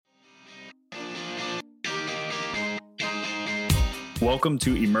Welcome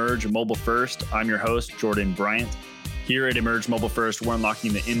to Emerge Mobile First. I'm your host, Jordan Bryant. Here at Emerge Mobile First, we're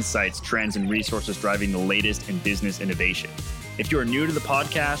unlocking the insights, trends, and resources driving the latest in business innovation. If you are new to the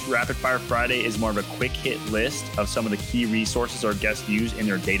podcast, Rapid Fire Friday is more of a quick hit list of some of the key resources our guests use in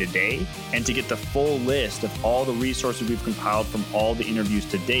their day-to-day. And to get the full list of all the resources we've compiled from all the interviews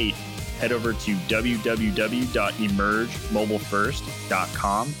to date, head over to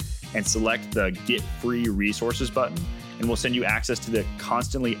www.emergemobilefirst.com and select the Get Free Resources button. And we'll send you access to the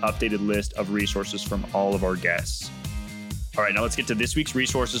constantly updated list of resources from all of our guests. All right, now let's get to this week's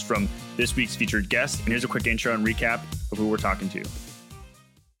resources from this week's featured guest. And here's a quick intro and recap of who we're talking to.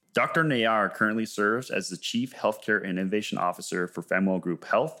 Dr. Nayar currently serves as the Chief Healthcare and Innovation Officer for Famwell Group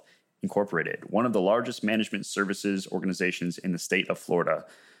Health, Incorporated, one of the largest management services organizations in the state of Florida.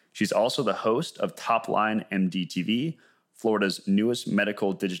 She's also the host of Topline MDTV, Florida's newest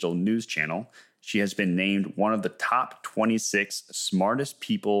medical digital news channel. She has been named one of the top 26 smartest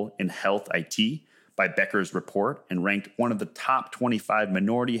people in health IT by Becker's Report and ranked one of the top 25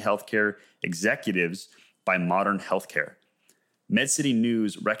 minority healthcare executives by Modern Healthcare. MedCity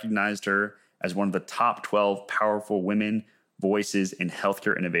News recognized her as one of the top 12 powerful women voices in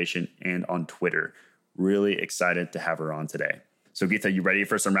healthcare innovation and on Twitter. Really excited to have her on today. So Geeta, you ready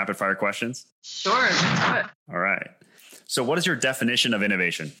for some rapid fire questions? Sure, let's do it. All right. So what is your definition of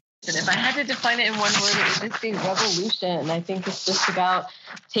innovation? And if I had to define it in one word, it would just be revolution. I think it's just about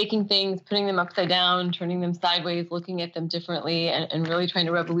taking things, putting them upside down, turning them sideways, looking at them differently, and really trying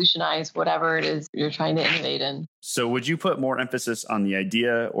to revolutionize whatever it is you're trying to innovate in. So would you put more emphasis on the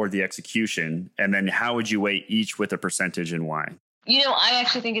idea or the execution? And then how would you weigh each with a percentage and why? You know, I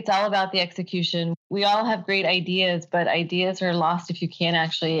actually think it's all about the execution. We all have great ideas, but ideas are lost if you can't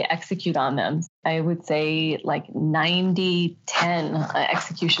actually execute on them. I would say like 90-10,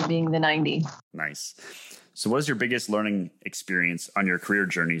 execution being the 90. Nice. So what is your biggest learning experience on your career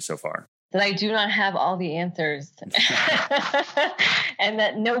journey so far? That I do not have all the answers and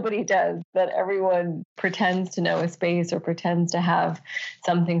that nobody does, that everyone pretends to know a space or pretends to have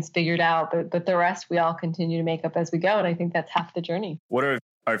some things figured out, but the rest we all continue to make up as we go. And I think that's half the journey. What are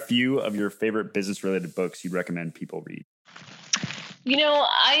a few of your favorite business related books you'd recommend people read? You know,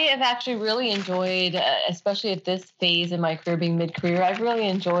 I have actually really enjoyed, especially at this phase in my career, being mid-career, I've really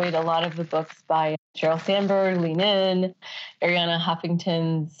enjoyed a lot of the books by Sheryl Sandberg, Lean In, Arianna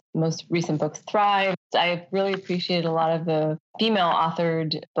Huffington's most recent books, Thrive. I really appreciated a lot of the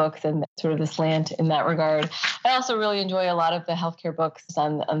female-authored books and sort of the slant in that regard. I also really enjoy a lot of the healthcare books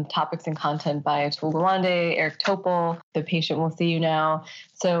on topics and content by Atul Gawande, Eric Topol, The Patient Will See You Now.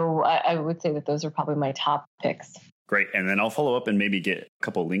 So I would say that those are probably my top picks. Great. And then I'll follow up and maybe get a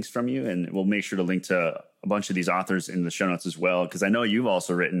couple of links from you. And we'll make sure to link to a bunch of these authors in the show notes as well, because I know you've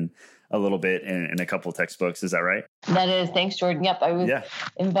also written a little bit in a couple of textbooks. Is that right? That is. Thanks, Jordan. Yep. I was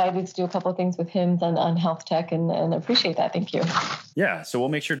invited to do a couple of things with him on health tech and appreciate that. Thank you. Yeah. So we'll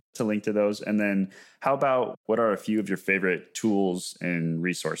make sure to link to those. And then how about what are a few of your favorite tools and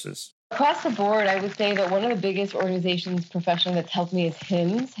resources? Across the board, I would say that one of the biggest organizations professionally that's helped me is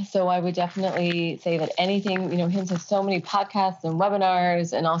HIMSS. So I would definitely say that anything, HIMSS has so many podcasts and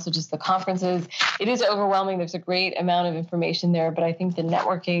webinars and also just the conferences. It is overwhelming. There's a great amount of information there, but I think the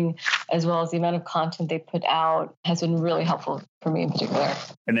networking as well as the amount of content they put out has been really helpful for me in particular.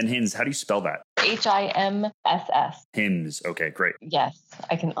 And then HIMSS, how do you spell that? HIMSS. HIMSS. Okay, great. Yes,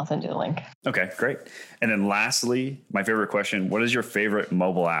 I'll send you the link. Okay, great. And then lastly, my favorite question, what is your favorite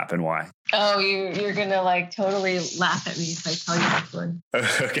mobile app and why? Oh, you're going to totally laugh at me if I tell you this one.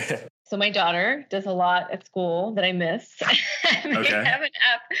 Okay. So my daughter does a lot at school that I miss. And they have an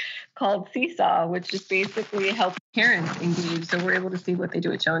app called Seesaw, which just basically helps parents engage. So we're able to see what they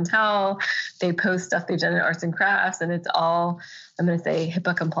do at show and tell. They post stuff they've done in arts and crafts, and it's all, I'm going to say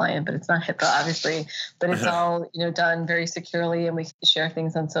HIPAA compliant, but it's not HIPAA, obviously. But it's all, done very securely, and we can share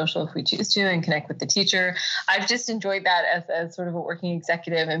things on social if we choose to and connect with the teacher. I've just enjoyed that as sort of a working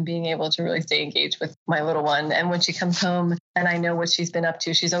executive and being able to really stay engaged with my little one. And when she comes home and I know what she's been up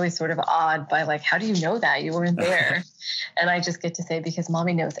to, she's always sort of awed by how do you know that? You weren't there. And I just get to say, because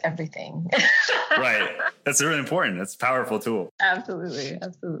mommy knows everything. Right. That's really important. That's a powerful tool. Absolutely.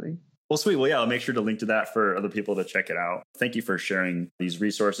 Absolutely. Well, sweet. Well, yeah, I'll make sure to link to that for other people to check it out. Thank you for sharing these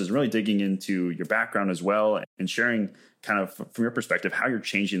resources, really digging into your background as well and sharing kind of from your perspective how you're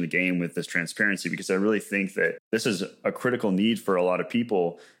changing the game with this transparency, because I really think that this is a critical need for a lot of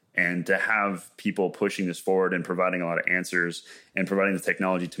people. And to have people pushing this forward and providing a lot of answers and providing the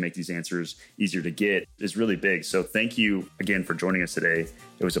technology to make these answers easier to get is really big. So thank you again for joining us today.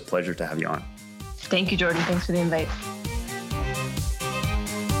 It was a pleasure to have you on. Thank you, Jordan. Thanks for the invite.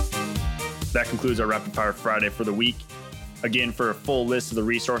 That concludes our Rapid Fire Friday for the week. Again, for a full list of the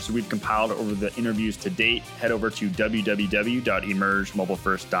resources we've compiled over the interviews to date, head over to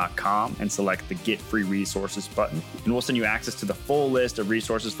www.emergemobilefirst.com and select the Get Free Resources button, and we'll send you access to the full list of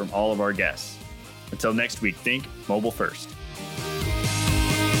resources from all of our guests. Until next week, think mobile first.